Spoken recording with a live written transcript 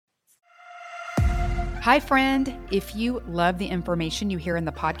Hi, friend. If you love the information you hear in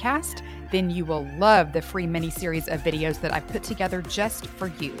the podcast, then you will love the free mini-series of videos that I've put together just for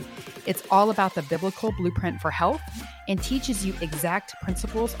you. It's all about the biblical blueprint for health and teaches you exact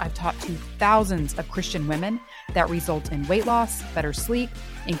principles I've taught to thousands of Christian women that result in weight loss, better sleep,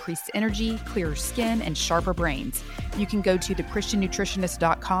 increased energy, clearer skin, and sharper brains. You can go to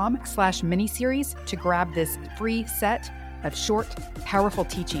thechristiannutritionist.com/miniseries to grab this free set of short, powerful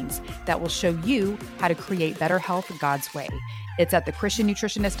teachings that will show you how to create better health God's way. It's at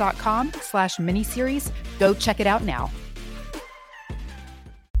thechristiannutritionist.com/miniseries. Go check it out now.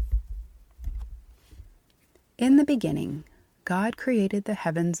 In the beginning, God created the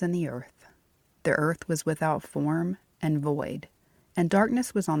heavens and the earth. The earth was without form and void, and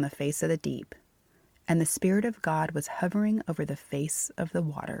darkness was on the face of the deep, and the Spirit of God was hovering over the face of the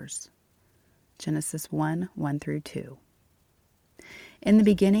waters. Genesis 1:1-2. In the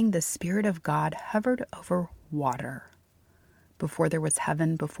beginning, the Spirit of God hovered over water. Before there was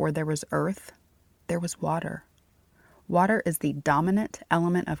heaven, before there was earth, there was water. Water is the dominant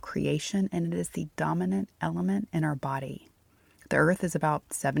element of creation, and it is the dominant element in our body. The earth is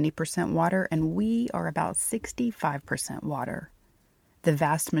about 70% water, and we are about 65% water. The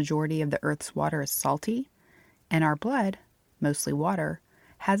vast majority of the earth's water is salty, and our blood, mostly water,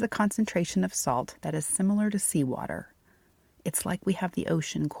 has a concentration of salt that is similar to seawater. It's like we have the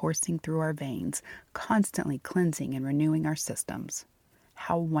ocean coursing through our veins, constantly cleansing and renewing our systems.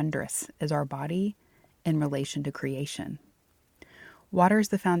 How wondrous is our body in relation to creation. Water is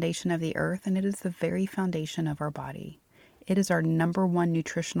the foundation of the earth, and it is the very foundation of our body. It is our number one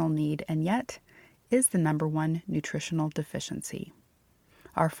nutritional need, and yet is the number one nutritional deficiency.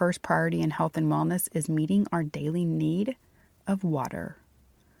 Our first priority in health and wellness is meeting our daily need of water.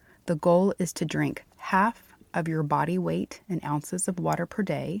 The goal is to drink half of your body weight in ounces of water per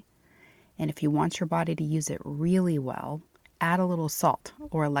day, and if you want your body to use it really well, add a little salt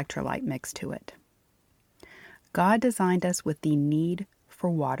or electrolyte mix to it. God designed us with the need for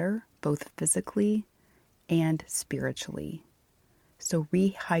water, both physically and spiritually. So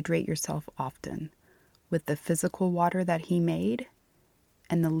rehydrate yourself often with the physical water that He made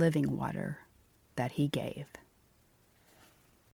and the living water that He gave.